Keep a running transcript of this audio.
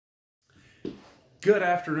Good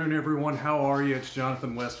afternoon, everyone. How are you? It's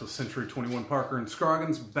Jonathan West with Century 21 Parker and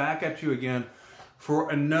Scroggins back at you again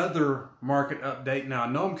for another market update. Now, I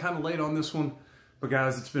know I'm kind of late on this one, but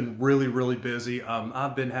guys, it's been really busy.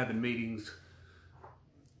 I've been having meetings,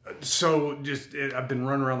 so I've been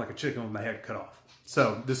running around like a chicken with my head cut off.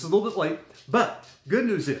 So this is a little bit late, but good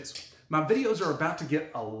news is my videos are about to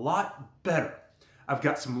get a lot better. I've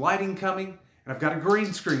got some lighting coming, and I've got a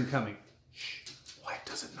green screen coming. Shh, White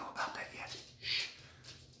doesn't know about that yet. Shh.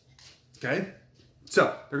 Okay,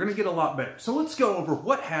 so they're going to get a lot better. So let's go over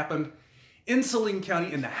what happened in Saline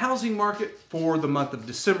County in the housing market for the month of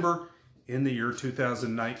December in the year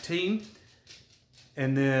 2019.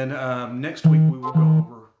 And then next week we will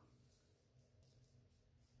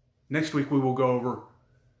go over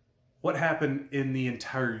what happened in the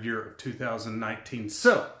entire year of 2019.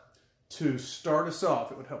 So to start us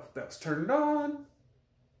off, it would help if that's turned on.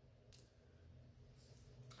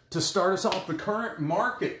 To start us off, the current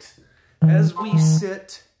market as we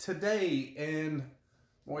sit today, and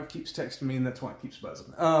my wife keeps texting me and that's why it keeps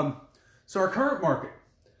buzzing. So our current market,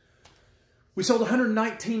 we sold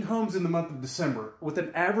 119 homes in the month of December with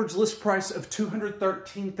an average list price of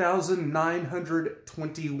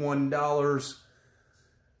 $213,921.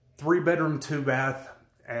 3-bedroom, 2-bath,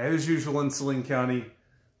 as usual in Saline County.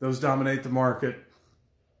 Those dominate the market.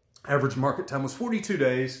 Average market time was 42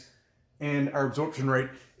 days, and our absorption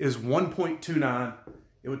rate is 1.29.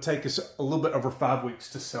 It would take us a little bit over 5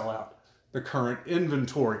 weeks to sell out the current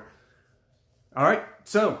inventory. All right,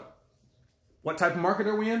 so what type of market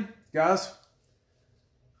are we in, guys?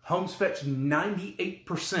 Homes fetched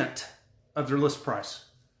 98% of their list price.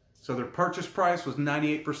 So their purchase price was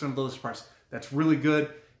 98% of the list price. That's really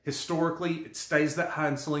good. Historically, it stays that high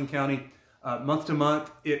in Saline County. Month to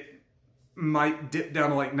month, it might dip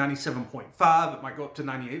down to like 97.5. It might go up to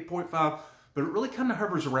 98.5, but it really kind of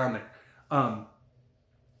hovers around there.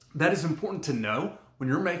 That is important to know when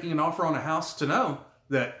you're making an offer on a house, to know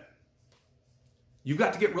that you've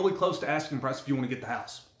got to get really close to asking price if you want to get the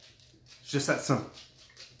house. It's just that simple.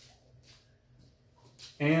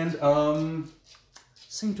 And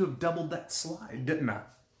seemed to have doubled that slide, didn't I?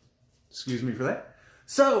 Excuse me for that.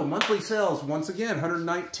 So monthly sales, once again,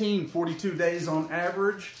 119, 42 days on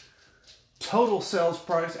average. Total sales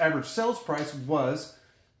price, average sales price was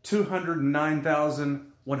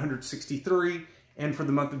 $209,163. And for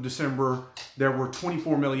the month of December, there were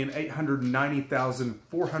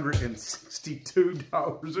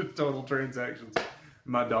 $24,890,462 in total transactions.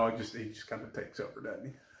 My dog he just kind of takes over, doesn't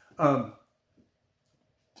he?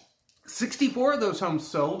 64 of those homes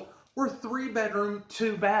sold were 3-bedroom,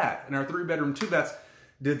 2-bath. And our 3-bedroom, 2-baths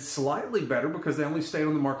did slightly better because they only stayed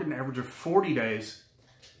on the market an average of 40 days.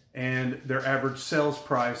 And their average sales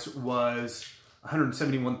price was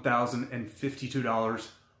 $171,052,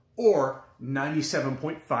 or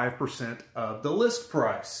 97.5% of the list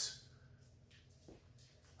price.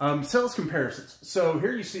 Sales comparisons. So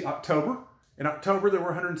here you see October. In October, there were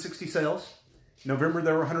 160 sales. November,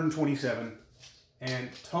 there were 127. And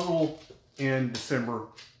total in December,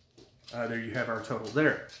 there you have our total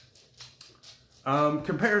there.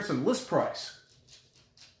 Comparison, list price.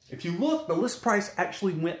 If you look, the list price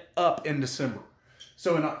actually went up in December.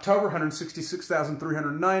 So in October,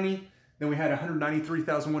 166,390. Then we had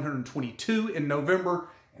 193,122 in November.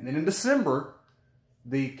 And then in December,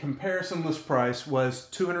 the comparison list price was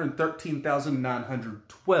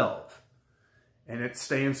 213,912. And it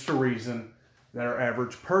stands to reason that our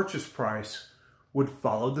average purchase price would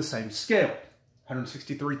follow the same scale.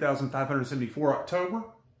 163,574 October.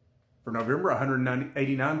 For November,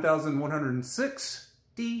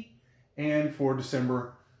 189,160. And for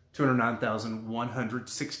December,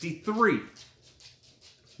 209,163.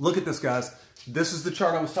 Look at this, guys. This is the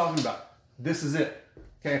chart I was talking about. This is it.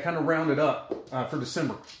 Okay, I kind of rounded up for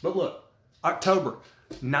December. But look, October,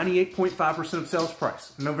 98.5% of sales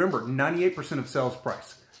price. November, 98% of sales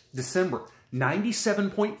price. December,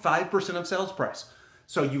 97.5% of sales price.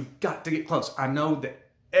 So you've got to get close. I know that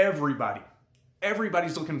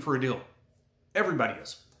everybody's looking for a deal. Everybody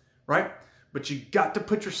is, right? But you got to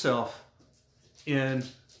put yourself in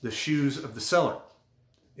the shoes of the seller.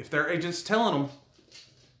 If their agent's telling them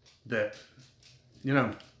that, you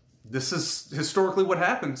know, this is historically what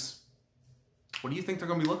happens, what do you think they're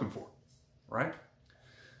going to be looking for, right?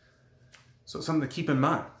 So it's something to keep in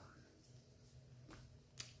mind.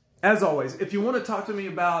 As always, if you want to talk to me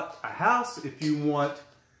about a house, if you want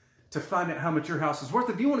to find out how much your house is worth,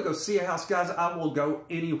 if you want to go see a house, guys, I will go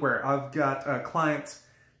anywhere. I've got clients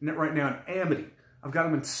right now in Amity. I've got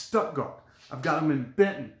them in Stuttgart. I've got them in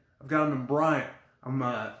Benton. I've got them in Bryant. I'm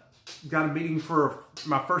got a meeting for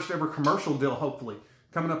my first ever commercial deal, hopefully,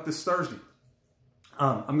 coming up this Thursday.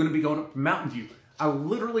 I'm going to be going up to Mountain View. I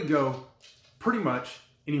literally go pretty much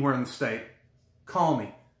anywhere in the state. Call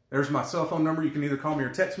me. There's my cell phone number. You can either call me or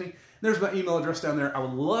text me. There's my email address down there. I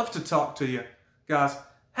would love to talk to you. Guys,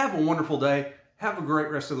 have a wonderful day. Have a great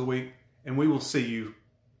rest of the week. And we will see you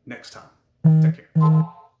next time. Take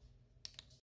care.